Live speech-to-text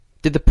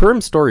Did the Purim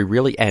story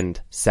really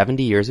end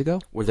 70 years ago?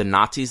 Were the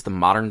Nazis the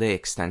modern-day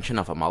extension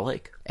of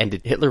Amalek? And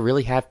did Hitler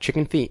really have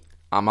chicken feet?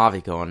 I'm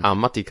Avi Cohen.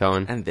 I'm Matti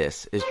Cohen. And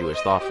this is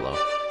Jewish Thought Flow.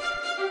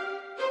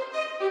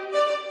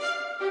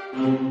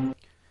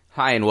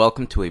 Hi, and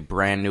welcome to a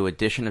brand new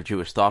edition of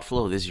Jewish Thought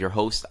Flow. This is your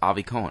host,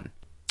 Avi Cohen.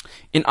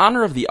 In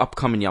honor of the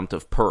upcoming Yom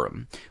Tov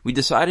Purim, we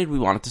decided we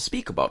wanted to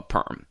speak about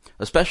Purim,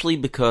 especially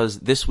because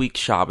this week's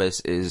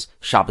Shabbos is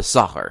Shabbos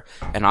Zachar,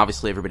 and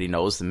obviously everybody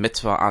knows the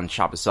mitzvah on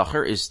Shabbos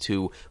Zachar is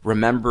to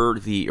remember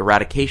the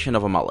eradication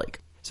of Amalek.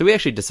 So we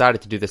actually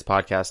decided to do this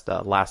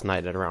podcast last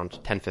night at around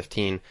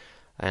 10:15,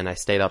 and I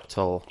stayed up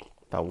till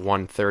about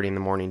 1:30 in the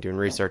morning doing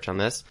research on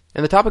this.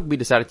 And the topic we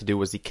decided to do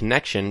was the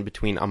connection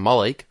between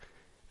Amalek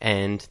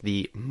and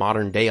the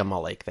modern-day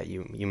Amalek that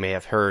you may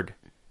have heard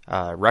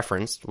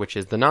referenced, which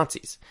is the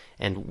Nazis.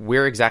 And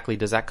where exactly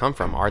does that come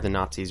from? Are the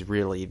Nazis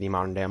really the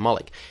modern-day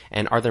Amalek?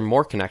 And are there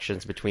more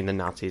connections between the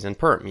Nazis and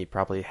Purim? You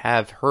probably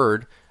have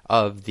heard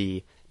of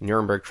the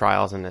Nuremberg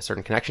trials and a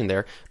certain connection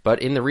there,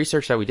 but in the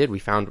research that we did, we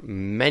found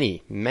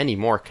many, many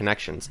more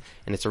connections.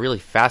 And it's a really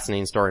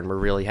fascinating story, and we're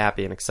really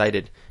happy and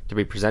excited to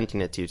be presenting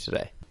it to you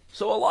today.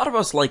 So a lot of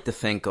us like to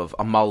think of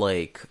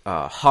Amalek,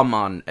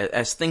 Haman,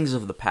 as things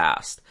of the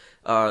past,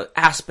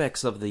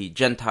 aspects of the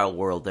Gentile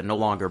world that no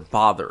longer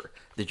bother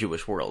the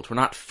Jewish world. We're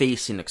not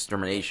facing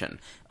extermination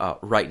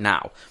right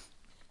now.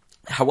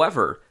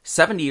 However,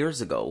 70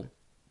 years ago,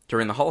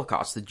 during the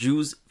Holocaust, the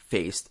Jews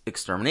faced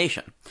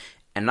extermination.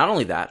 And not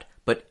only that,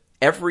 but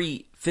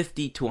every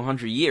 50 to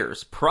 100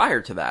 years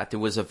prior to that, there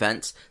was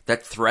events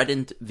that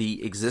threatened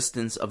the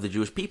existence of the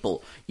Jewish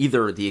people,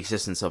 either the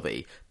existence of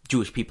a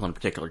Jewish people in a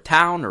particular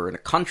town or in a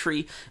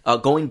country,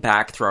 going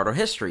back throughout our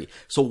history.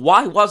 So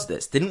why was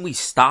this? Didn't we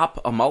stop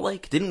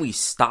Amalek? Didn't we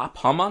stop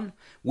Haman?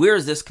 Where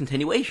is this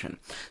continuation?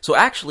 So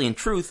actually, in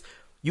truth,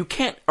 you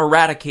can't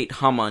eradicate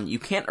Haman, you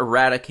can't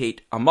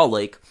eradicate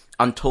Amalek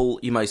until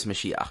Yemais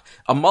Mashiach.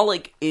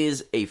 Amalek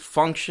is a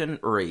function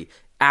or a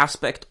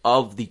aspect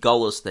of the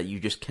Gullus that you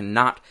just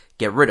cannot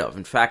get rid of.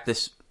 In fact,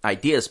 this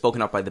idea is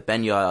spoken up by the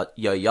Ben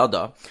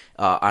Yehoyada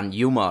on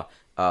Yuma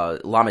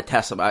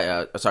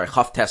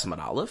Chaf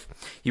Testament Aleph.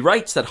 He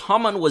writes that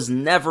Haman was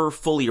never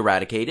fully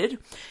eradicated,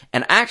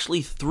 and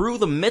actually through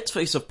the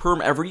mitzvahs of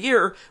Purim every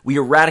year, we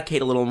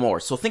eradicate a little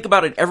more. So think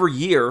about it, every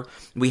year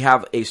we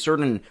have a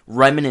certain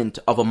remnant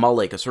of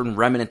Amalek, a certain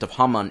remnant of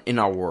Haman in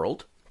our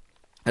world.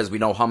 As we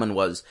know, Haman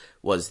was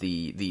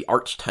the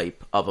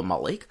archetype of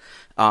Amalek.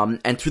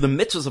 And through the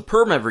mitzvahs of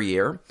Purim every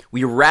year,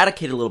 we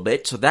eradicate a little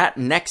bit, so that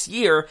next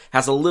year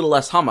has a little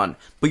less Haman,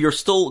 but you're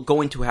still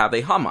going to have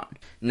a Haman.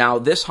 Now,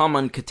 this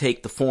Haman could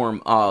take the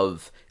form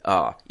of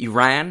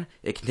Iran,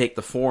 it can take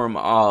the form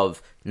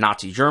of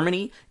Nazi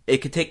Germany, it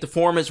could take the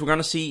form, as we're going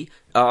to see,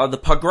 the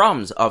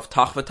pogroms of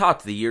Tach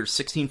V'Tat, the years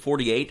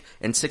 1648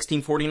 and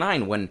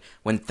 1649,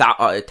 when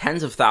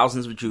tens of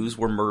thousands of Jews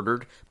were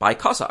murdered by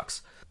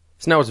Cossacks.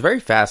 So now what's very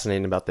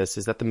fascinating about this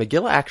is that the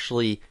Megillah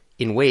actually,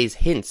 in ways,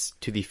 hints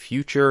to the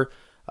future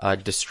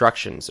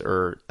destructions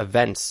or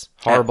events,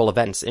 horrible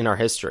events in our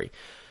history.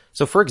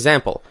 So, for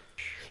example,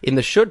 in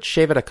the Shud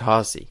Shevet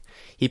HaKahasi,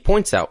 he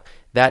points out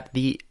that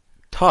the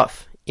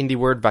Tuf in the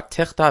word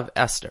Vatichtav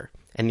Esther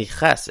and the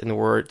Ches in the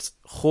words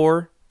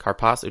Chor,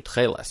 Karpas,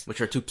 Utcheles, which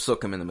are two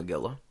psukim in the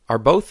Megillah, are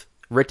both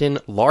written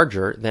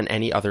larger than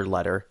any other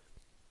letter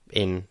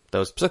in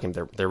those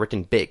psukim. They're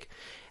written big.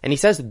 And he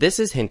says that this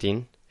is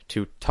hinting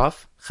to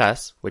Taf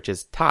Ches, which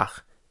is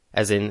Tach,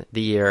 as in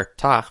the year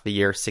Tach, the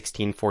year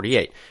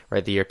 1648,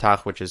 right? The year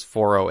Tach, which is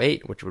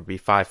 408, which would be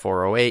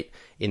 5408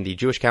 in the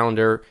Jewish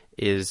calendar,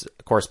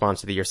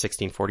 corresponds to the year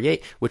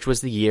 1648, which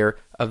was the year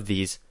of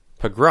these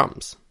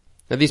pogroms.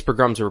 Now, these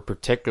pogroms were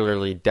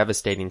particularly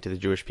devastating to the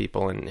Jewish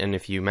people, and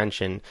if you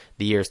mention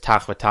the years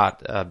Tach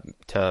V'Tat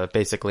to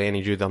basically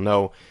any Jew, they'll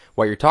know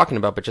what you're talking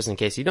about, but just in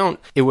case you don't,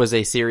 it was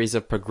a series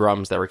of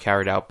pogroms that were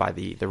carried out by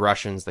the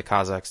Russians, the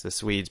Kazakhs, the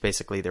Swedes.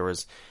 Basically, there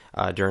was,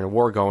 during a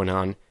war going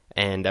on,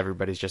 and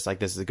everybody's just like,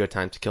 this is a good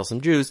time to kill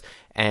some Jews,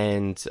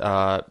 and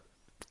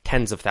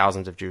tens of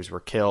thousands of Jews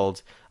were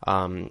killed,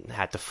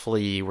 had to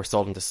flee, were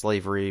sold into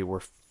slavery,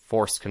 were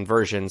forced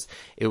conversions.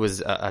 It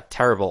was a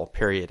terrible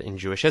period in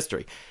Jewish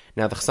history.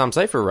 Now, the Chassam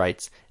Sofer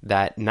writes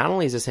that not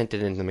only is this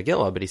hinted in the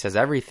Megillah, but he says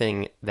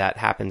everything that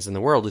happens in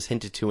the world is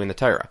hinted to in the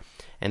Torah.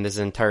 And this is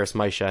in Torah's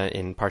Moshe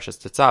in Parshas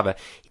Tetzaveh.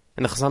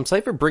 And the Chassam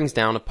Sofer brings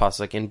down a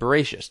pasuk in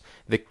Bereshis,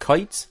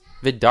 V'kaitz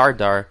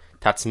v'dardar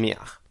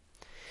tatzmiach.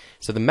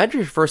 So the Medrash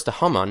refers to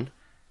Haman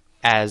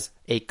as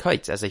a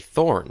kaitz, as a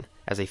thorn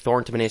to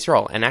Bnei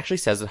Yisrael, and actually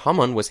says that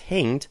Haman was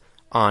hanged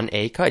on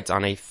a kaitz,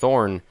 on a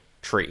thorn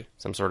tree,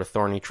 some sort of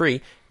thorny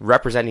tree,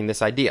 representing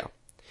this idea.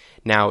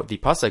 Now, the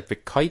pasuk,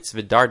 V'kaitz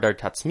v'dardar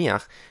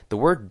tatzmiach, the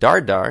word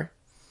dardar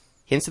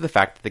hints to the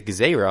fact that the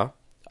gezerah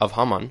of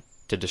Haman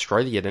to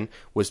destroy the Yidden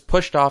was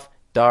pushed off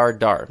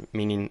dar,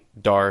 meaning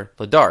dar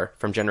ladar,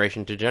 from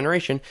generation to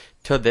generation,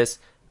 to this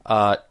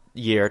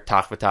year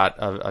Tach V'Tat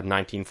of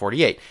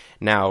 1948.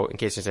 Now, in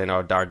case you're saying,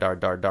 oh, dar,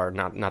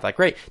 not that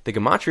great, the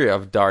gematria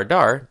of dar,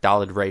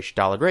 dalad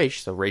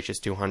resh, so resh is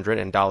 200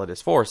 and dalad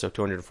is 4, so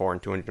 204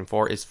 and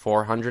 204 is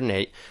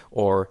 408,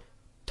 or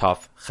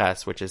Tuf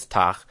Ches, which is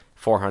Tach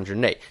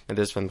 408. And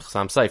this is from the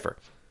Chassam Sofer.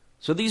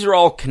 So these are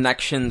all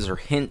connections or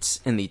hints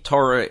in the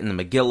Torah, in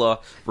the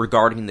Megillah,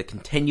 regarding the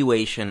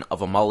continuation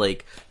of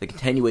Amalek, the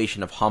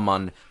continuation of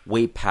Haman,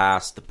 way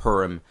past the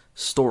Purim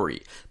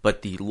story.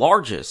 But the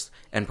largest,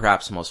 and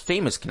perhaps the most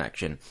famous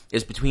connection,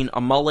 is between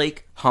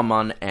Amalek,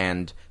 Haman,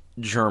 and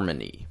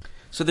Germany.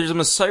 So there's a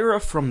Messiah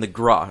from the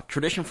Gra,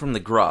 tradition from the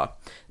Gra,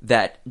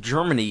 that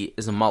Germany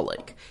is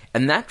Amalek.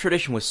 And that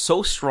tradition was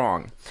so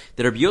strong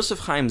that Rabbi Yosef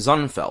Chaim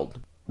Sonnenfeld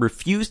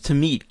refused to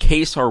meet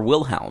Caesar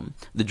Wilhelm,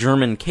 the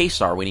German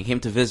Caesar, when he came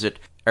to visit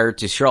Eretz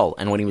Yisrael.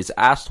 And when he was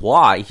asked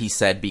why, he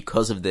said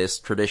because of this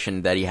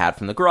tradition that he had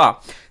from the Gra,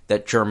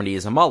 that Germany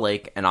is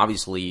Amalek, and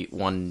obviously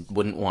one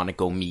wouldn't want to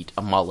go meet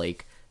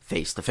Amalek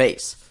face to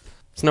face.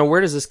 So now, where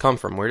does this come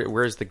from?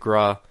 Where is the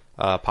Gra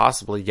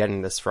possibly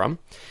getting this from?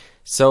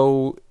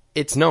 So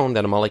it's known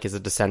that Amalek is a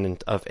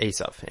descendant of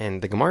Esav,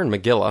 and the Gemara in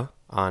Megillah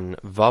on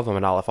Vav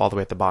Amud Aleph, all the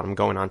way at the bottom,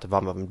 going on to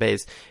Vav Amud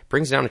Beis,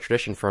 brings down a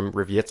tradition from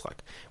Rav Yitzchak,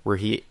 where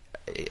he,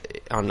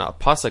 on a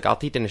pasuk, Al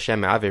titin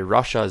Hashem me'ave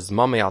Rasha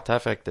zmame al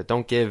tefek, that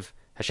don't give,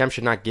 Hashem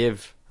should not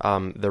give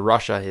the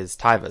Rasha his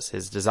taivas,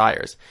 his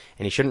desires,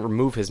 and he shouldn't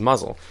remove his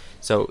muzzle.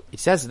 So he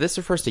says this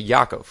refers to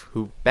Yaakov,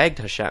 who begged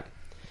Hashem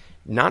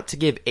not to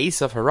give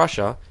Esav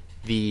HaRasha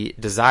the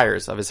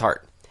desires of his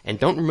heart, and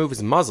don't remove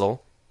his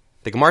muzzle.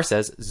 The Gemara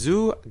says,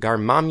 Zu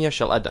garmamya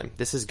shel Edom.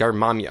 This is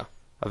garmamya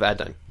of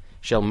Edom.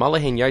 Shel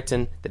malahin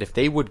yaitin, that if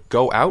they would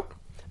go out,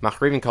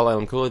 machrivin kol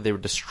elam kula, they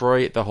would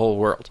destroy the whole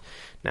world.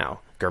 Now,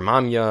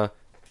 garmamya,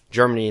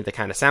 Germany, they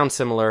kind of sound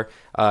similar.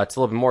 It's a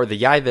little bit more. The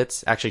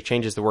Yavitz actually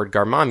changes the word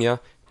garmamya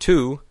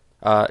to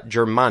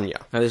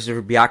Germania. Now, this is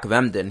Rabbi Yaakov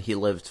Emden. He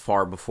lived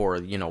far before,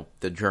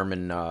 the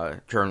German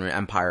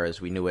Empire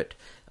as we knew it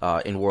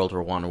in World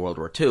War I and World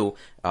War II.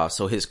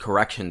 So his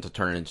correction to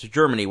turn it into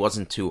Germany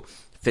wasn't to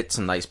fit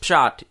some nice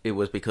pshat. It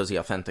was because he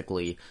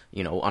authentically,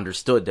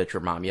 understood that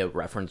Germania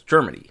referenced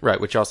Germany. Right,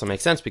 which also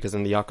makes sense because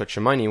in the Yalkut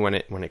Shimoni,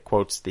 when it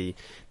quotes the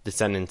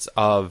descendants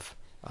of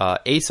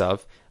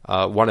Esav,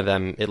 one of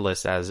them it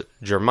lists as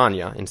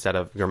Germania instead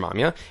of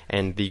Germania,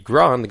 and the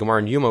Gra, the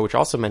Gemara in Yuma, which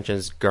also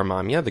mentions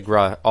Germania, the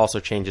Gra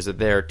also changes it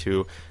there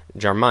to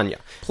Germania.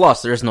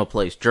 Plus, there is no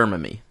place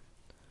Germany.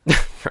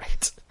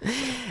 Right.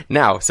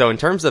 Now, so in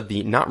terms of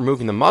the not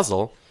removing the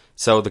muzzle,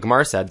 so the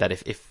Gemara said that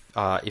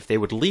if they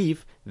would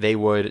leave, they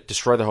would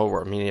destroy the whole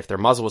world, meaning if their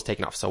muzzle was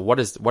taken off. So what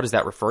is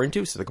that referring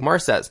to? So the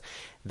Gemara says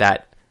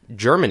that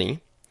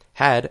Germany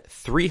had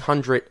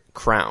 300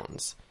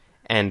 crowns,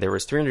 and there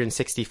was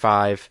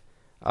 365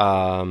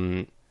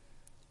 in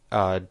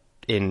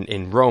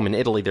Rome and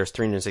Italy. There's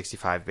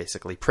 365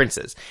 basically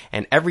princes,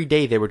 and every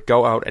day they would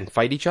go out and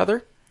fight each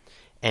other.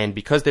 And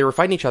because they were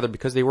fighting each other,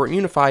 because they weren't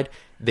unified,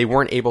 they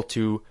weren't able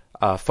to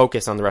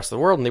focus on the rest of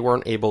the world, and they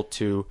weren't able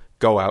to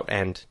go out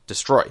and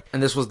destroy.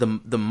 And this was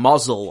the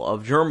muzzle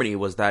of Germany,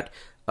 was that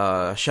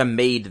Hashem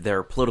made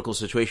their political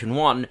situation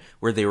one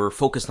where they were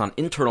focused on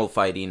internal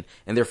fighting,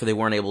 and therefore they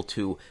weren't able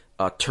to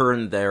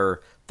turn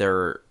their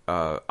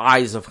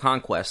eyes of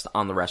conquest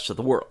on the rest of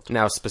the world.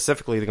 Now,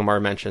 specifically, the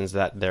Gemara mentions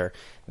that their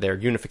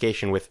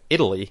unification with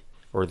Italy,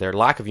 or their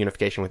lack of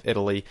unification with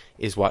Italy,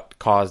 is what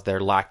caused their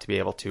lack to be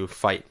able to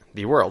fight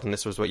the world. And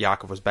this was what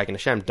Yaakov was begging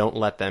Hashem, don't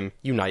let them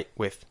unite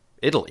with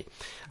Italy,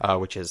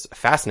 which is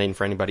fascinating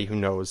for anybody who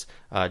knows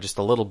just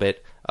a little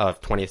bit of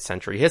 20th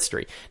century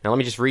history. Now, let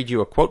me just read you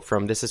a quote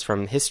this is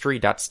from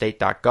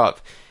history.state.gov.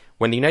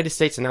 When the United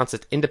States announced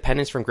its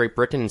independence from Great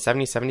Britain in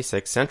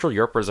 1776, Central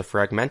Europe was a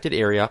fragmented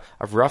area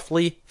of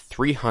roughly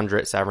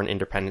 300 sovereign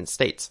independent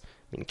states,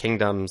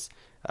 kingdoms,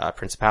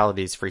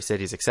 principalities, free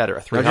cities, etc.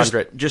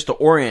 300. Just to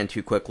orient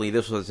you quickly,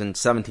 this was in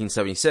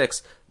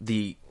 1776.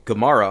 The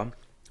Gemara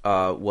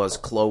was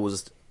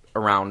closed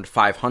around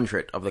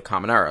 500 of the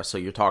Common Era. So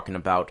you're talking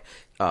about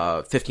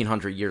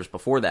 1,500 years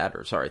before that,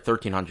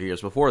 1,300 years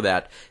before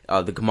that,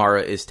 the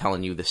Gemara is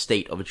telling you the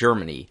state of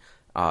Germany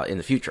in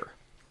the future.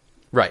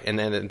 Right, and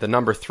then the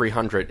number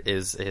 300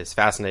 is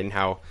fascinating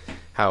how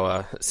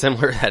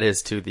similar that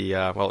is to the,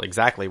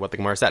 exactly what the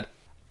Gemara said.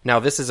 Now,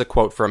 this is a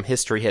quote from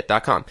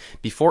HistoryHit.com.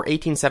 Before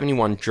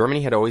 1871,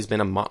 Germany had always been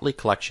a motley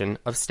collection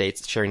of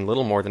states sharing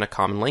little more than a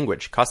common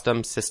language.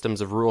 Customs, systems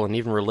of rule, and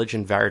even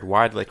religion varied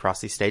widely across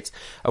these states,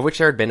 of which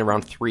there had been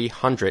around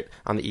 300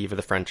 on the eve of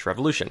the French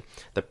Revolution.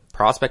 The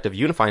prospect of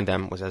unifying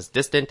them was as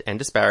distant and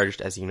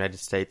disparaged as the United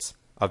States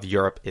of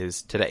Europe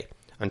is today,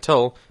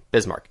 until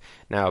Bismarck.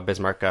 Now,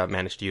 Bismarck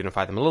managed to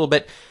unify them a little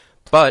bit,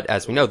 but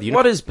as we know...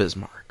 What is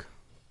Bismarck?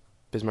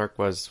 Bismarck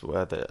was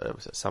I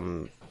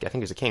think he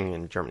was a king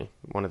in Germany,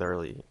 one of the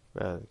early,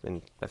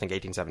 in I think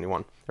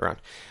 1871 around.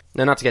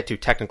 Now, not to get too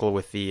technical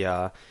with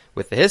the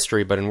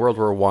history, but in World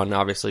War I,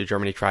 obviously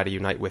Germany tried to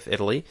unite with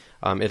Italy.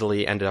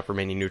 Italy ended up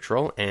remaining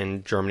neutral,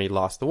 and Germany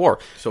lost the war.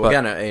 So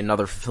again,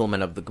 another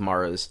fulfillment of the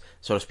Gemara's,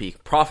 so to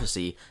speak,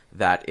 prophecy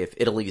that if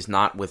Italy is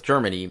not with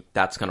Germany,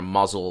 that's going to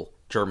muzzle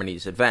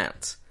Germany's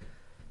advance.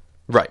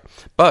 Right,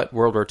 but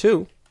World War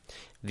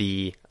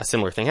II, a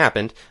similar thing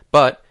happened,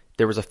 but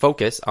there was a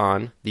focus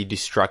on the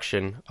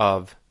destruction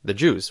of the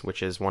Jews,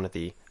 which is one of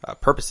the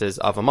purposes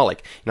of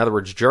Amalek. In other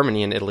words,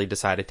 Germany and Italy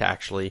decided to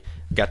actually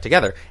get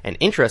together. And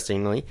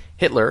interestingly,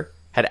 Hitler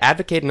had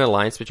advocated an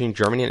alliance between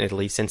Germany and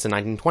Italy since the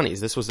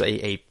 1920s. This was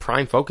a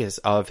prime focus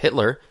of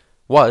Hitler,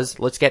 was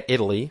let's get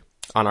Italy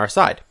on our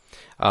side.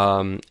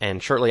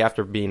 And shortly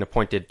after being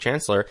appointed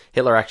chancellor,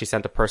 Hitler actually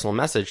sent a personal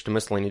message to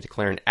Mussolini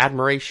declaring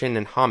admiration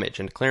and homage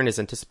and declaring his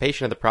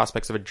anticipation of the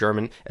prospects of a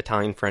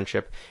German-Italian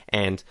friendship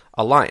and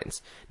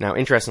alliance. Now,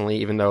 interestingly,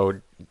 even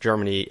though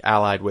Germany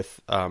allied with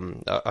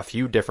a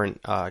few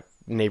different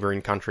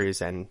neighboring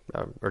countries and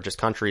or just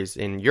countries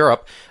in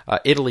Europe,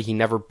 Italy, he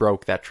never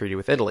broke that treaty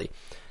with Italy.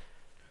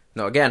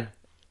 Now, again,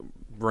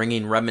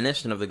 bringing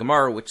reminiscent of the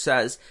Gemara, which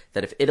says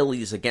that if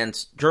Italy is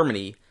against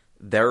Germany,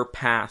 their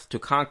path to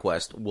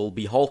conquest will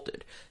be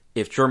halted.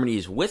 If Germany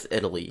is with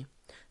Italy,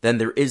 then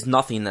there is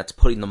nothing that's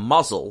putting the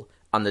muzzle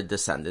on the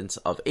descendants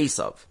of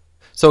Esav.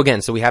 So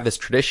again, we have this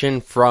tradition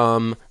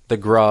from the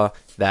Gra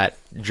that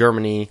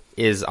Germany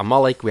is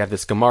Amalek. We have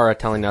this Gemara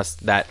telling us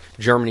that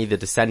Germany, the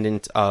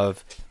descendant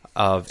of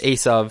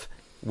Esav,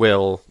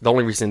 the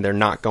only reason they're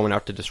not going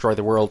out to destroy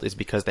the world is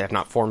because they have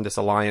not formed this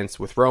alliance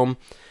with Rome.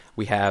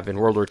 We have in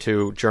World War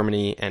II,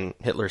 Germany and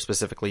Hitler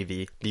specifically,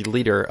 the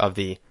leader of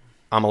the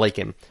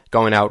Amalekim,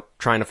 going out,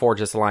 trying to forge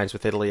this alliance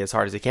with Italy as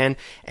hard as he can,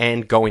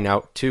 and going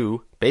out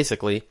to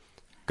basically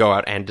go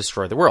out and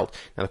destroy the world.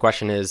 Now the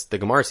question is, the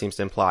Gemara seems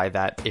to imply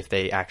that if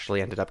they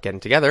actually ended up getting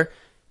together,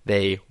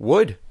 they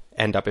would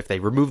end up, if they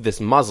removed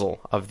this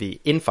muzzle of the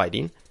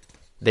infighting,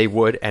 they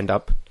would end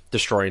up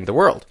destroying the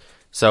world.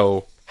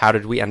 So how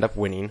did we end up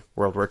winning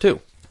World War II?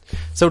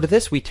 So to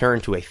this we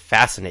turn to a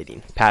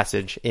fascinating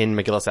passage in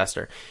Megillas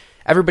Esther.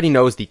 Everybody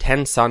knows the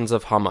 10 sons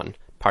of Haman,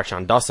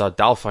 Parshandasa,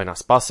 Dalphine,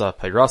 Aspasa,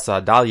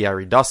 Pyrasa, Dalia,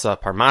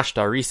 Ridasa,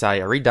 Parmashta,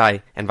 Risai,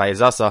 Aridai, and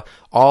Vayazasa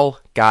all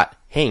got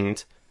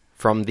hanged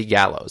from the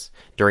gallows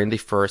during the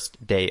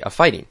first day of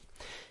fighting.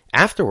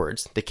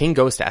 Afterwards, the king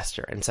goes to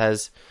Esther and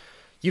says,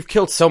 "You've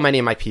killed so many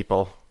of my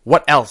people.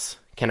 What else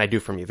can I do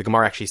from you?" The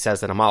Gemara actually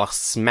says that Amalek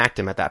smacked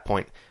him at that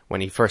point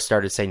when he first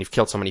started saying, "You've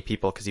killed so many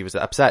people," because he was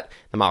upset.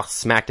 The Amalek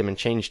smacked him and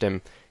changed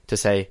him to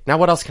say, "Now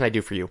what else can I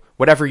do for you?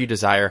 Whatever you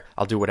desire,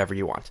 I'll do whatever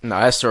you want." Now,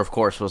 Esther, of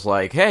course, was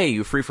like, "Hey,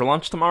 you free for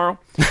lunch tomorrow?"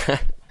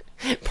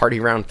 Party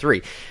round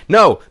 3.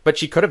 No, but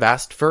she could have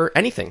asked for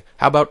anything.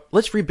 How about,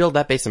 let's rebuild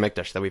that Beis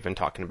HaMikdash that we've been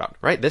talking about,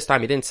 right? This time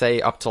he didn't say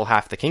up till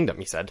half the kingdom.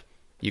 He said,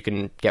 you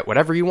can get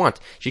whatever you want.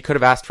 She could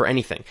have asked for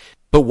anything.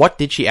 But what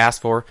did she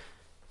ask for?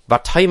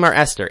 Vataymar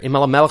Esther,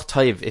 Imal Melech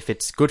Taiv, if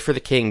it's good for the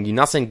king,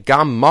 Yunasen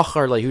Gam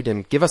Machar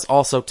Lehudim, give us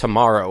also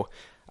tomorrow,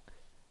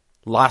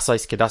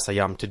 Lasais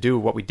Kedasayam, to do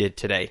what we did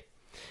today.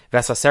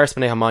 Vesaseres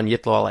Bnei Haman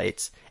Yitlo al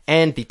Eitz,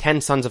 and the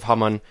 10 sons of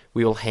Haman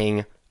we will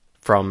hang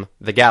from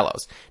the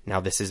gallows.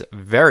 Now this is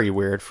very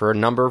weird for a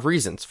number of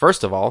reasons.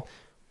 First of all,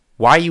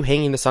 why are you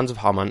hanging the sons of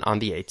Haman on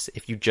the 8th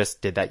if you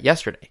just did that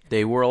yesterday?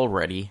 They were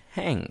already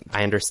hanged.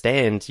 I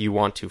understand you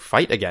want to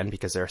fight again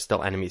because there are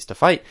still enemies to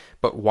fight,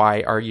 but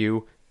why are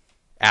you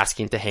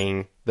asking to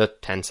hang the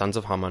 10 sons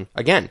of Haman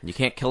again? You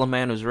can't kill a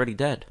man who's already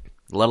dead,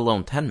 let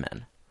alone 10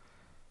 men.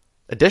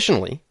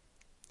 Additionally,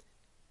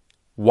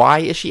 why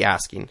is she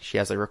asking? She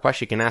has a request.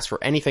 She can ask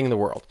for anything in the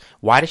world.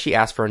 Why does she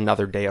ask for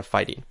another day of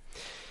fighting?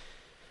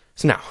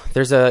 So now,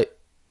 there's a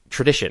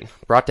tradition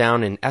brought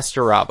down in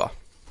Esther Rabbah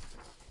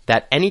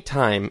that any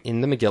time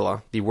in the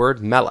Megillah the word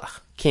melech,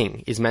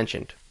 king, is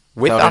mentioned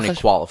without any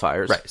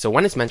qualifiers. Right. So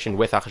when it's mentioned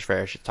with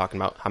Achashverosh, it's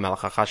talking about Hamelech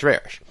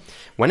Achashverosh.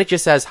 When it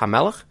just says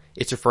Hamelech,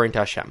 it's referring to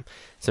Hashem.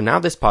 So now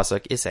this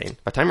pasuk is saying,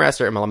 "Vataymar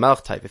Esther Imal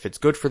Melech type, if it's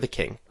good for the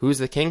king. Who's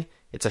the king?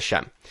 It's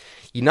Hashem.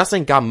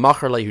 Yinasen Gam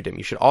Machar Lehudim.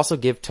 You should also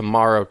give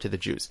tomorrow to the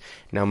Jews."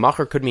 Now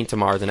Machar could mean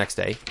tomorrow, the next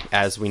day,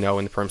 as we know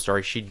in the Purim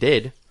story.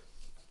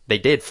 They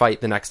did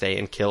fight the next day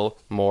and kill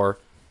more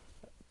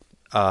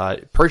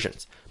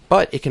Persians.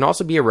 But it can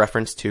also be a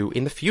reference to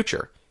in the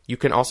future. You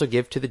can also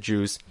give to the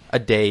Jews a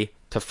day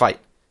to fight,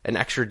 an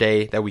extra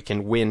day that we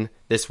can win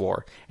this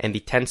war. And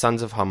the 10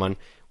 sons of Haman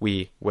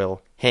we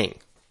will hang.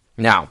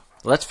 Now,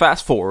 let's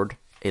fast forward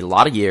a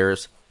lot of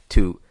years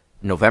to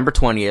November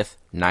 20th,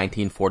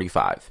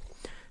 1945.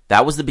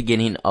 That was the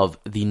beginning of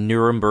the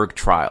Nuremberg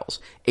trials,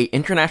 an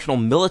international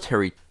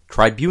military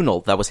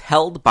tribunal that was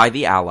held by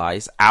the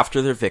Allies after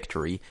their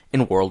victory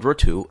in World War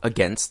II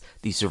against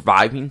the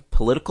surviving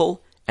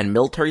political and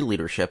military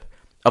leadership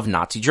of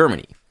Nazi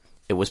Germany.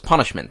 It was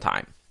punishment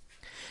time.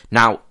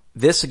 Now,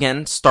 this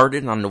again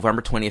started on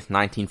November 20th,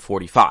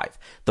 1945.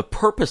 The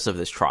purpose of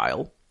this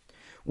trial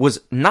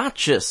was not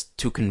just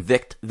to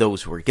convict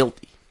those who were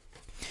guilty,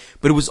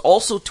 but it was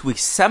also to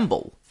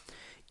assemble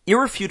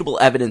irrefutable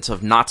evidence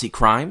of Nazi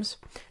crimes,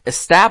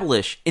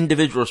 establish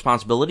individual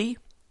responsibility,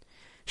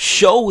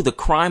 show the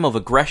crime of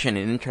aggression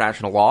in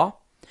international law,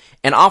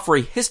 and offer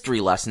a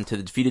history lesson to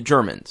the defeated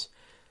Germans.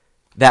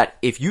 That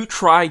if you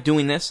try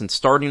doing this and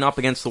starting up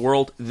against the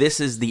world, this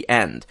is the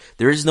end.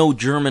 There is no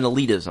German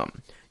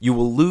elitism. You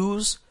will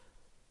lose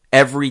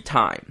every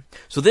time.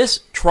 So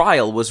this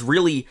trial was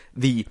really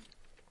the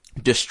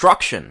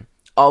destruction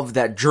of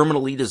that German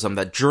elitism,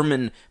 that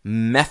German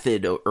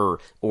method or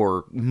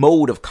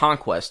mode of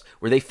conquest,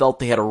 where they felt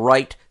they had a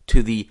right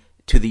to the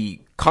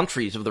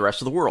countries of the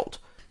rest of the world.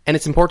 And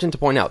it's important to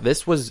point out,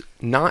 this was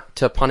not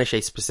to punish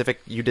a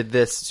specific, you did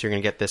this, so you're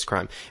going to get this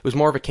crime. It was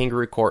more of a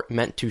kangaroo court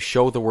meant to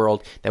show the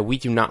world that we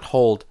do not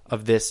hold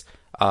of this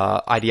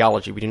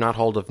ideology. We do not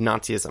hold of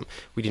Nazism.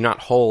 We do not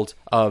hold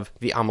of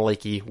the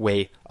Amaleki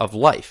way of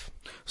life.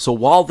 So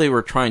while they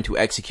were trying to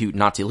execute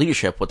Nazi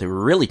leadership, what they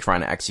were really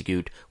trying to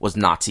execute was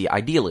Nazi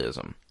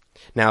idealism.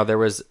 Now, there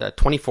was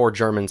 24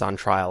 Germans on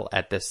trial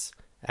at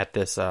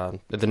the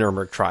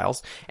Nuremberg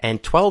trials,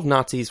 and 12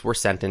 Nazis were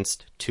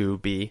sentenced to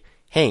be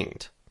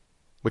hanged,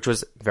 which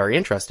was very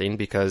interesting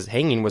because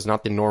hanging was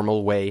not the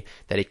normal way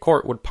that a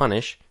court would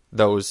punish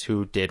those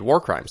who did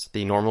war crimes.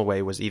 The normal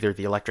way was either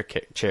the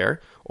electric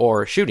chair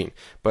or shooting,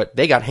 but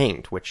they got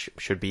hanged, which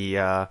should be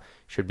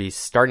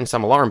starting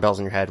some alarm bells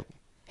in your head.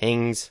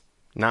 Hangs,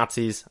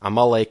 Nazis,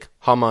 Amalek,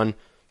 Haman.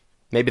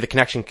 Maybe the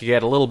connection could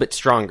get a little bit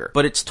stronger.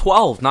 But it's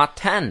 12, not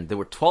 10. There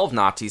were 12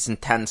 Nazis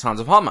and 10 sons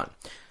of Haman.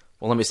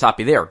 Well, let me stop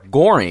you there.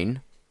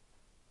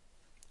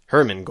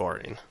 Hermann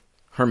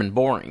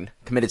Göring,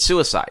 committed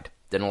suicide.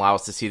 Didn't allow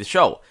us to see the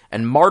show.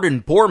 And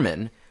Martin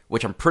Bormann,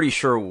 which I'm pretty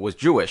sure was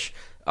Jewish,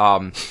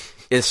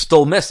 is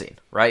still missing,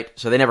 right?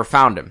 So they never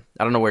found him.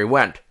 I don't know where he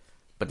went,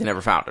 but they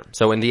never found him.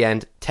 So in the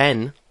end,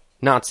 10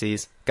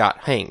 Nazis got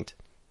hanged.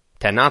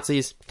 10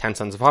 Nazis, 10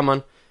 sons of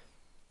Haman.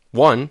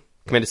 1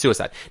 committed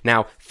suicide.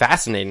 Now,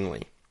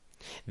 fascinatingly,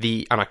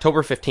 on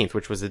October 15th,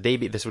 which was the day,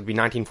 this would be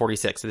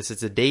 1946, this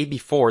is the day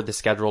before the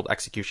scheduled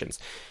executions.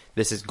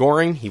 This is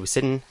Göring. He was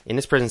sitting in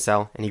his prison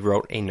cell, and he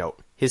wrote a note,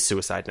 his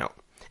suicide note.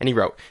 And he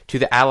wrote, "To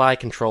the Allied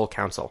Control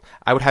Council,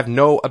 I would have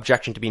no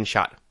objection to being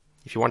shot.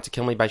 If you want to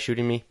kill me by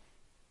shooting me,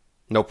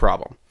 no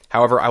problem.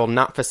 However, I will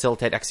not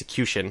facilitate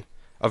execution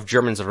of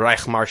Germany's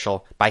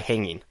Reichsmarschall by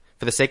hanging.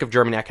 For the sake of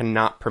Germany, I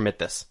cannot permit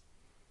this."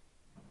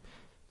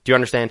 Do you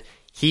understand?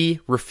 He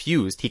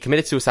refused. He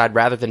committed suicide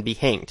rather than be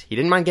hanged. He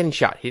didn't mind getting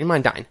shot. He didn't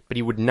mind dying, but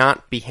he would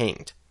not be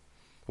hanged.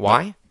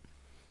 Why?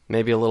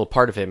 Maybe a little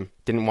part of him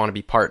didn't want to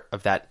be part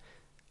of that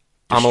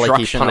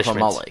Amaleki punishment. Of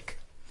Amalek.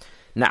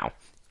 Now,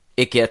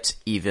 it gets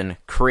even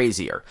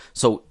crazier.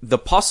 So the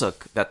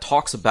pasuk that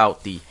talks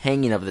about the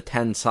hanging of the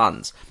 10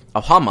 sons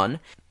of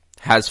Haman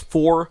has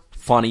 4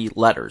 funny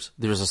letters.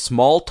 There's a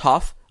small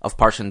tuf of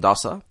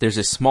Parshandasa. There's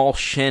a small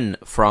shin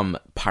from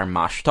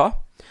Parmashta.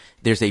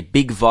 There's a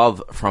big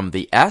vav from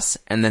the S,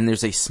 and then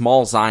there's a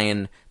small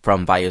zayin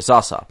from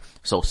Vayazasa.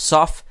 So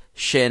Saf,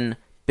 Shin,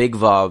 big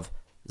vav,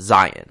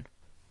 zayin.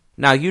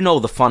 Now, you know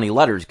the funny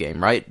letters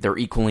game, right? They're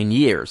equaling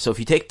years. So if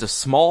you take the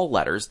small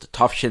letters, the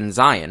Tuf, Shin,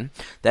 Zayin,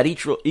 that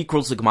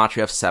equals the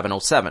gematria of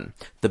 707.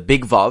 The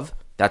big vav,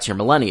 that's your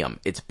millennium.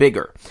 It's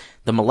bigger.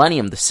 The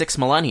millennium, the 6th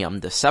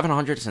millennium, the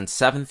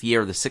 707th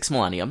year of the 6th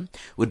millennium,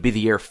 would be the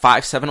year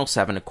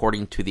 5707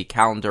 according to the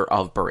calendar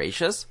of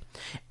Bereshis,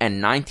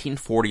 and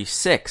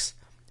 1946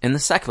 in the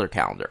secular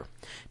calendar.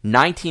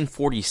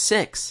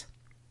 1946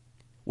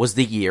 was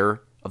the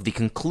year of the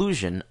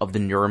conclusion of the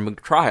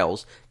Nuremberg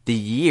trials, the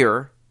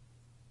year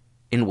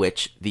in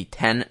which the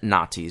 10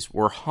 Nazis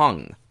were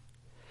hung.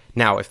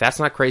 Now, if that's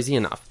not crazy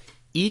enough,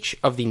 each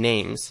of the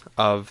names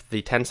of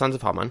the 10 sons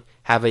of Haman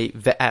have a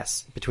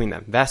V'es between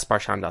them. Ves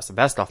Parshandasa,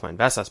 Ves Dalfain,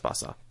 Ves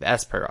Aspasa,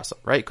 Ves Perasa,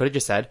 right? Could have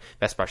just said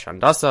Ves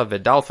Parshandasa,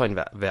 Vedalfain,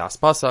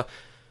 Veaspasa.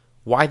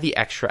 Why the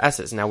extra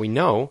S's? Now we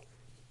know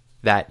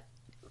that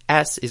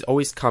S is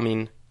always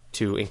coming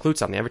to include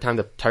something. Every time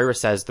the Torah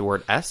says the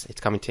word S,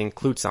 it's coming to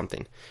include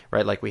something,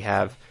 right? Like we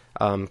have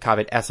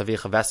Kaved Es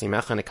Avicha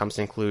Vesimecha, and it comes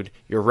to include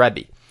your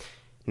Rebbe.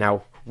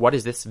 Now, what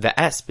is this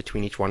V'es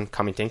between each one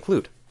coming to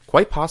include?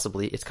 Quite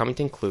possibly, it's coming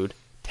to include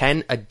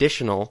 10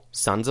 additional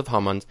sons of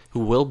Haman who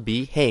will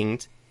be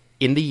hanged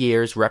in the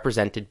years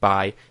represented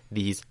by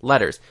these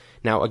letters.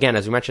 Now, again,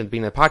 as we mentioned at the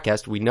beginning of the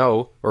podcast, we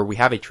know, or we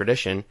have a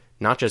tradition,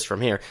 not just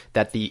from here,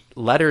 that the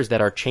letters that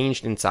are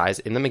changed in size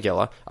in the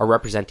Megillah are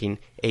representing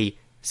a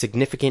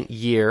significant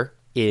year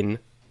in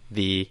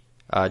the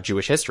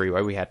Jewish history,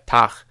 right? We had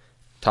Taf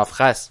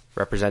Ches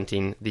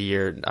representing the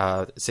year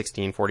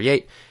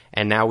 1648,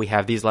 and now we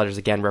have these letters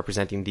again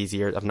representing these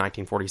years of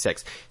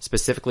 1946,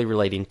 specifically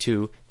relating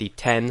to the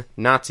 10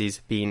 Nazis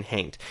being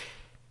hanged.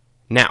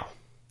 Now,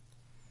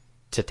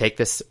 to take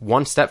this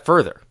one step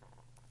further,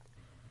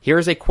 here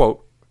is a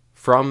quote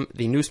from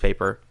the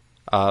newspaper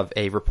of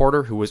a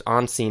reporter who was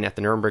on scene at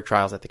the Nuremberg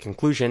trials at the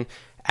conclusion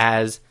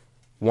as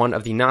one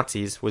of the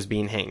Nazis was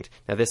being hanged.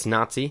 Now, this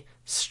Nazi,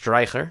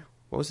 Streicher,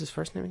 what was his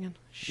first name again?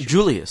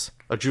 Julius.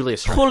 Oh,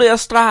 Julius Streicher.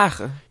 Julius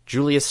Streicher.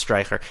 Julius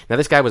Streicher. Now,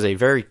 this guy was a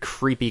very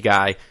creepy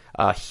guy,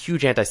 a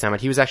huge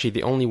anti-Semite. He was actually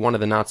the only one of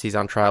the Nazis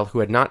on trial who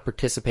had not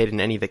participated in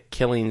any of the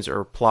killings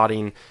or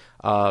plotting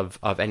of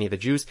any of the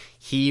Jews.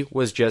 He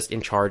was just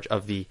in charge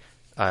of the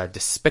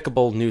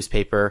despicable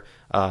newspaper,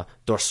 Der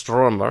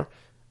Sturmler,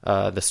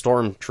 the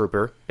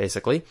stormtrooper,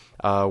 basically,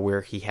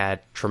 where he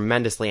had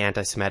tremendously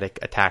anti-Semitic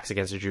attacks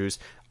against the Jews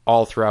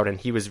all throughout, and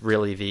he was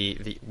really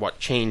the what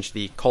changed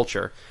the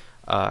culture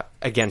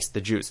against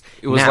the Jews.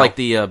 It was like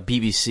the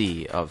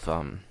BBC of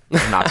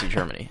Nazi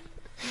Germany.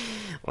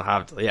 We'll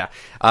have to, yeah.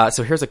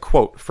 So here's a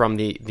quote from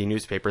the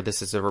newspaper.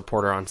 This is a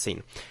reporter on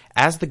scene.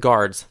 As the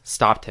guards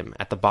stopped him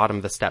at the bottom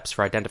of the steps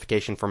for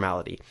identification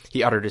formality,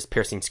 he uttered his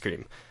piercing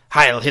scream,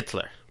 Heil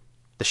Hitler!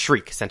 The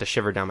shriek sent a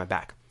shiver down my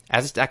back.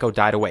 As its echo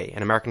died away,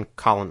 an American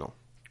colonel,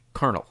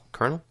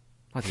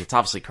 I think it's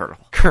obviously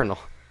Colonel,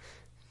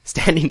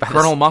 standing by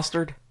Colonel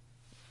Mustard?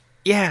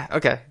 Yeah,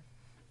 okay.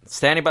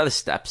 Standing by the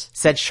steps.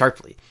 Said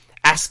sharply,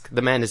 ask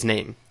the man his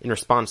name. In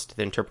response to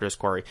the interpreter's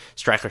query,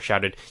 Streicher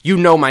shouted, You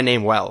know my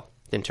name well.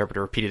 The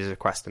interpreter repeated his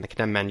request, and the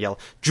condemned man yelled,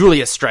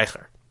 Julius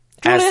Streicher.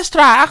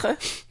 Streicher!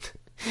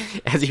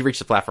 As he reached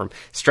the platform,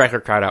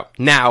 Streicher cried out,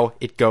 Now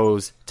it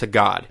goes to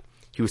God.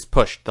 He was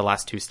pushed the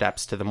last 2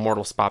 steps to the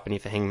mortal spot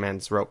beneath the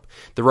hangman's rope.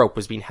 The rope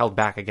was being held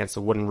back against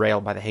a wooden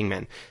rail by the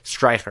hangman.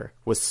 Streicher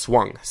was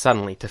swung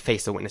suddenly to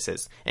face the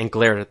witnesses and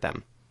glared at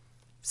them.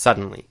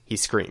 Suddenly, he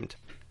screamed,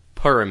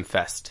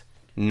 Purimfest,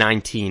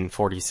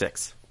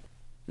 1946.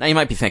 Now you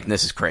might be thinking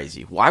this is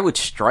crazy. Why would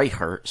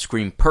Streicher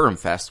scream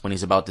Purimfest when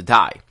he's about to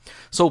die?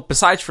 So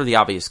besides for the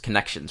obvious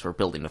connections we're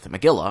building with the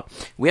Megillah,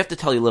 we have to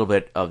tell you a little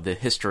bit of the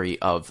history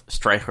of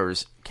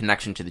Streicher's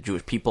connection to the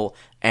Jewish people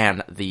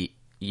and the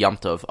Yom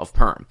Tov of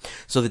Purim.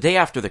 So the day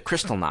after the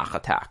Kristallnacht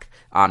attack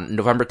on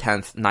November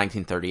 10th,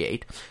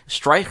 1938,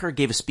 Streicher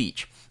gave a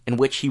speech in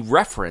which he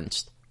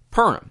referenced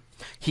Purim.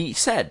 He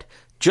said,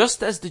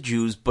 just as the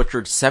Jews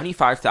butchered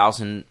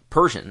 75,000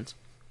 Persians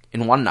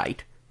in one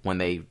night, when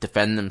they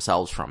defend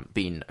themselves from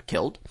being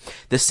killed,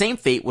 the same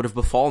fate would have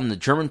befallen the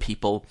German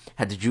people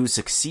had the Jews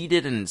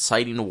succeeded in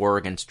inciting a war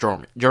against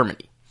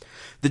Germany.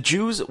 The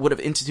Jews would have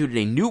instituted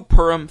a new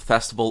Purim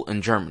festival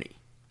in Germany.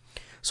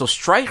 So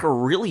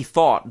Streicher really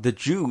thought the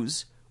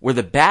Jews were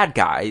the bad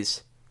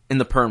guys in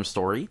the Purim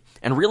story,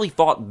 and really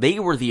thought they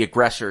were the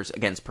aggressors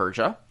against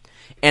Persia,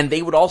 and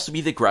they would also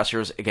be the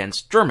aggressors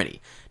against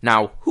Germany.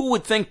 Now, who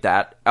would think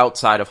that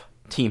outside of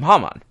Team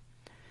Haman?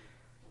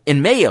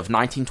 In May of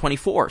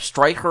 1924,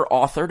 Streicher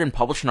authored and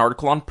published an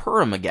article on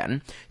Purim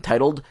again,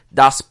 titled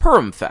Das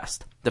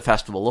Purimfest, the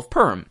Festival of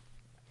Purim.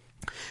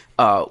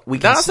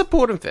 Das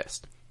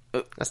Purimfest.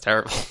 That's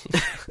terrible.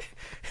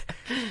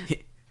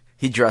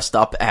 He dressed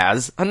up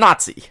as a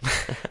Nazi.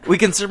 We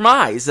can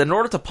surmise that in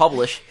order to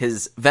publish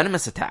his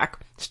venomous attack,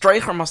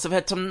 Streicher must have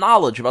had some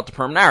knowledge about the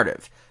Purim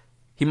narrative.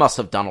 He must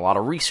have done a lot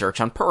of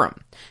research on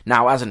Purim.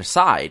 Now, as an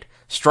aside,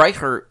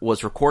 Streicher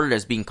was recorded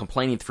as being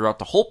complaining throughout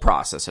the whole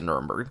process in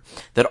Nuremberg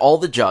that all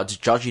the judges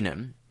judging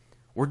him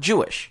were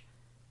Jewish,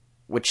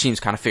 which seems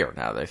kind of fair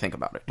now that I think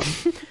about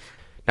it.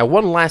 Now,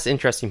 one last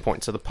interesting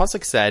point. So the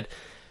pasuk said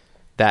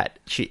that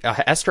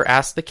Esther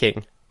asked the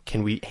king,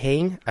 can we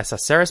hang as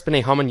Aseres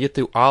b'nei Haman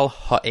yitu al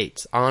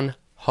ha'etz, on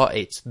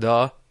ha'etz,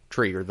 the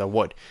tree or the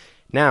wood?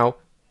 Now,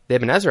 the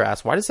Ibn Ezra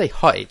asked, why does it say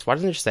ha'etz? Why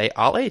doesn't it just say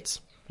al eitz?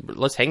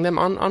 Let's hang them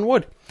on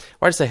wood.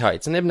 Why does it say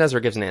ha'etz? And Ibn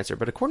Ezra gives an answer.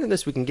 But according to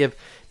this, we can give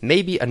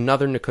maybe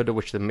another Nakuda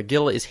which the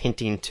Megillah is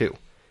hinting to.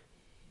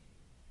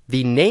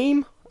 The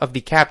name of the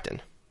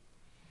captain,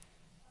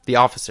 the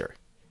officer,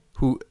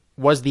 who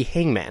was the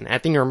hangman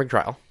at the Nuremberg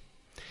trial,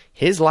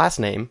 his last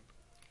name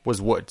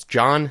was Woods,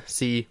 John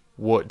C.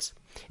 Woods.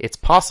 It's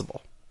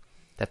possible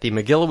that the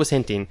Megillah was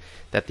hinting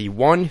that the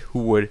one who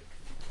would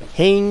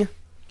hang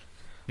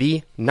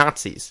the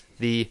Nazis,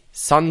 the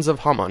sons of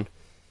Haman,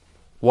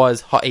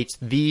 was ha'etz,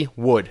 the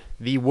wood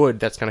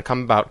that's going to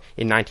come about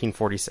in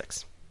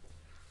 1946.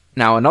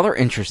 Now, another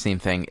interesting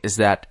thing is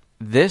that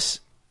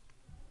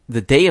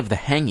the day of the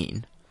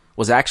hanging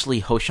was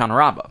actually Hoshana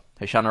Rabbah,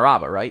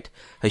 right?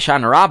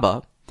 Hoshana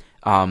Rabbah,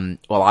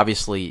 well,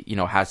 obviously,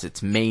 has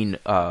its main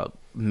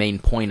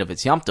point of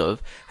its Yom Tov.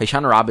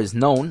 Hoshana Rabbah is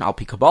known, al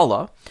pi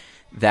Kabbalah,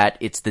 that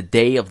it's the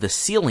day of the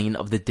sealing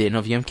of the Din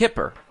of Yom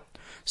Kippur.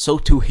 So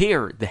to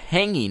hear the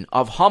hanging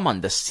of Haman,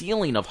 the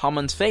sealing of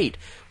Haman's fate,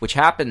 which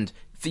happened,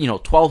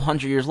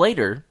 1,200 years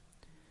later,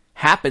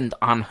 happened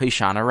on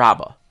Hoshana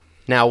Rabbah.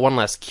 Now, one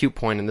last cute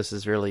point, and this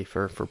is really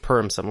for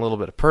Purim, a little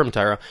bit of Purim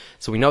Torah.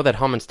 So we know that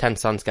Haman's 10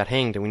 sons got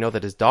hanged, and we know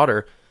that his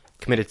daughter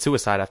committed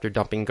suicide after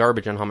dumping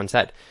garbage on Haman's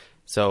head.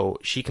 So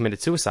she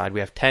committed suicide. We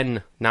have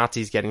 10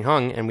 Nazis getting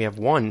hung, and we have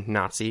one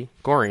Nazi,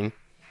 Goring,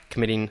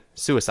 committing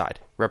suicide,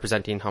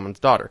 representing Haman's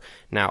daughter.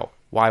 Now,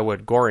 why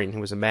would Goring, who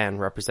was a man,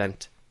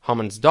 represent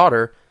Haman's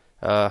daughter?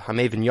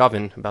 I'm even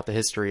Yavin about the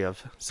history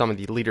of some of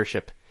the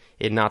leadership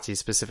in Nazis,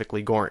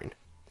 specifically Goring.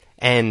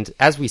 And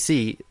as we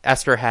see,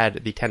 Esther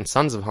had the 10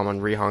 sons of Haman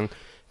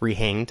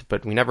rehanged,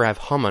 but we never have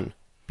Haman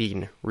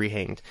being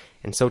rehanged.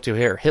 And so to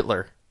here,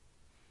 Hitler,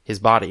 his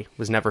body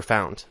was never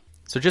found.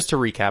 So just to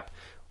recap,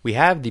 we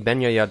have the Ben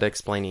Yehoyada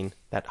explaining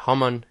that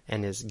Haman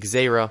and his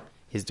Gzeira,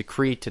 his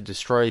decree to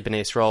destroy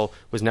Bnei Yisrael,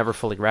 was never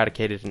fully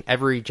eradicated. In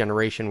every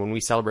generation, when we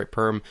celebrate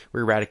Purim,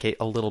 we eradicate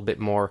a little bit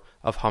more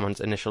of Haman's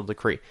initial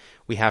decree.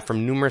 We have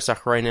from numerous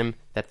Achronim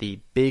that the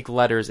big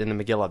letters in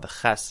the Megillah, the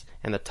Ches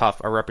and the Tuf,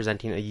 are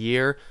representing a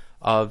year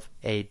of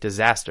a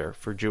disaster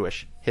for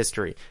Jewish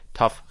history.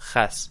 Tuf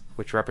Ches,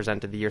 which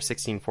represented the year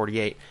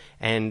 1648,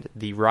 and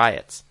the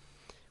riots.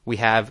 We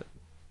have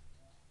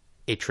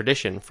a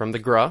tradition from the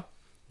Gra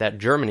that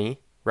Germany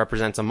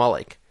represents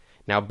Amalek,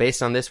 Now,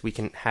 based on this, we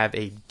can have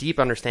a deep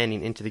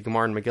understanding into the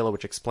Gemara and Megillah,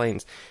 which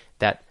explains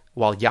that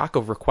while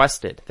Yaakov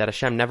requested that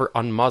Hashem never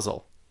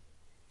unmuzzle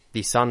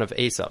the son of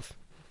Esav,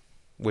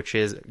 which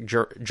is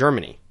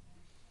Germany,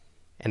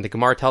 and the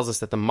Gemara tells us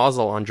that the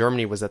muzzle on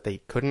Germany was that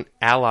they couldn't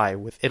ally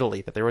with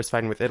Italy, that they were always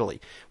fighting with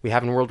Italy. We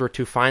have in World War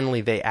II,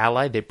 finally they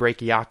allied, they break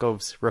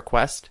Yaakov's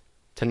request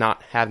to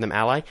not have them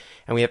ally,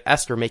 and we have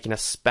Esther making a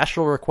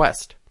special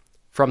request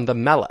from the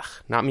Melech,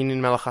 not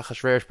meaning Melech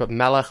Achashverosh, but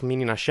Melech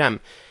meaning Hashem,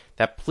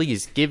 that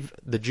please give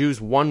the Jews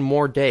one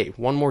more day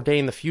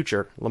in the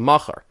future,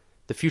 Lamachar,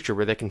 the future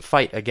where they can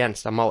fight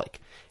against Amalek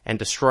and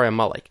destroy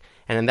Amalek.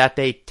 And in that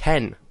day,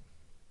 10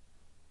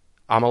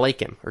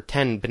 Amalekim, or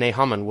 10 Bnei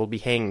Haman, will be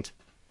hanged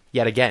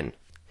yet again.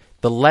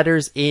 The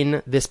letters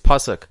in this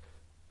pasuk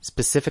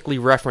specifically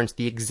reference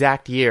the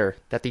exact year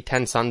that the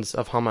 10 sons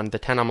of Haman, the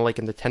 10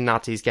 Amalekim, the 10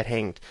 Nazis get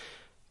hanged.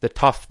 The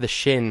Tuf, the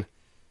Shin,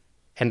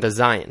 and the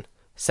Zion.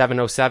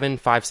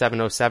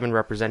 5707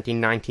 representing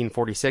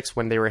 1946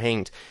 when they were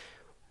hanged.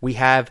 We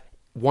have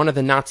one of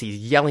the Nazis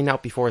yelling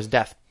out before his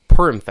death,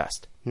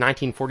 Purimfest,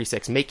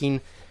 1946,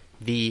 making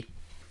the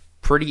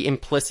pretty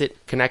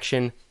implicit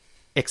connection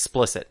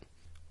explicit.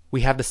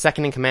 We have the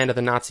second in command of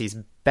the Nazis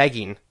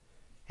begging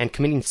and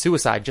committing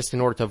suicide just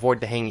in order to avoid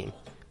the hanging,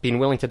 being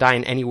willing to die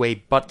in any way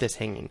but this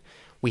hanging.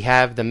 We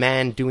have the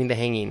man doing the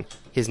hanging.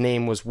 His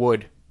name was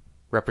Wood,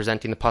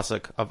 representing the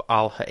pasuk of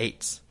Al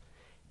Ha'etz.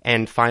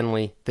 And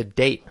finally, the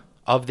date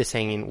of this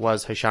hanging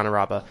was Hoshana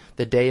Rabbah,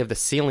 the day of the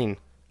sealing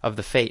of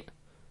the fate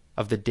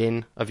of the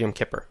Din of Yom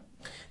Kippur.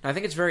 And I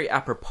think it's very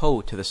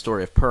apropos to the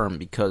story of Purim,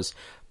 because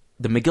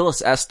the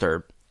Megillas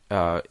Esther,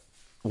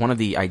 one of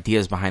the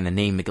ideas behind the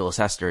name Megillas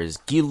Esther is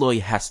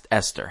Giloi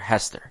Esther,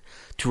 Hester,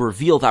 to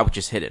reveal that which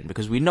is hidden.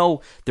 Because we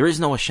know there is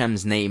no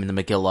Hashem's name in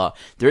the Megillah,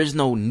 there is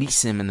no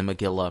Nisim in the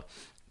Megillah.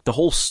 The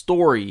whole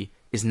story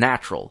is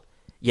natural.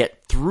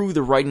 Yet through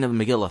the writing of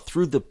the Megillah,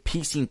 through the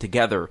piecing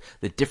together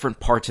the different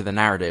parts of the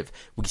narrative,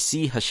 we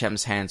see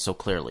Hashem's hand so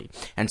clearly.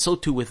 And so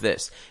too with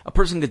this. A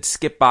person could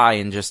skip by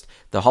and just,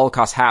 the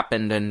Holocaust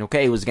happened and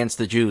okay, it was against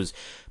the Jews.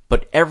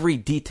 But every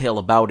detail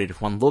about it,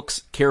 if one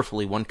looks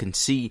carefully, one can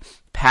see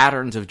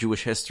patterns of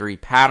Jewish history,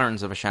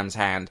 patterns of Hashem's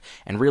hand,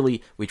 and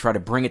really we try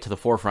to bring it to the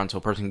forefront so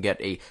a person can get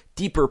a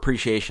deeper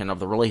appreciation of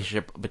the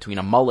relationship between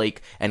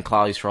Amalek and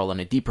Klal Yisrael, and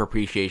a deeper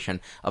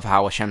appreciation of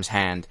how Hashem's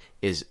hand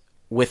is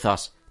with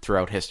us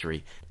throughout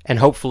history. And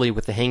hopefully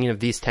with the hanging of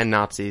these 10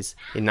 Nazis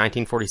in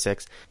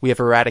 1946, we have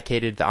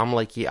eradicated the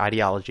Amaleki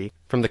ideology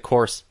from the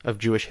course of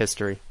Jewish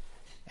history.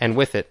 And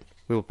with it,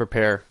 we will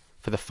prepare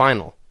for the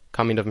final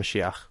coming of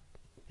Mashiach.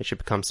 It should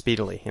become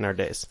speedily in our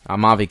days.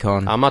 I'm Avi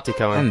Cohen. I'm Mati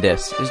Cohen. And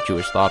this is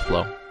Jewish Thought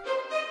Flow.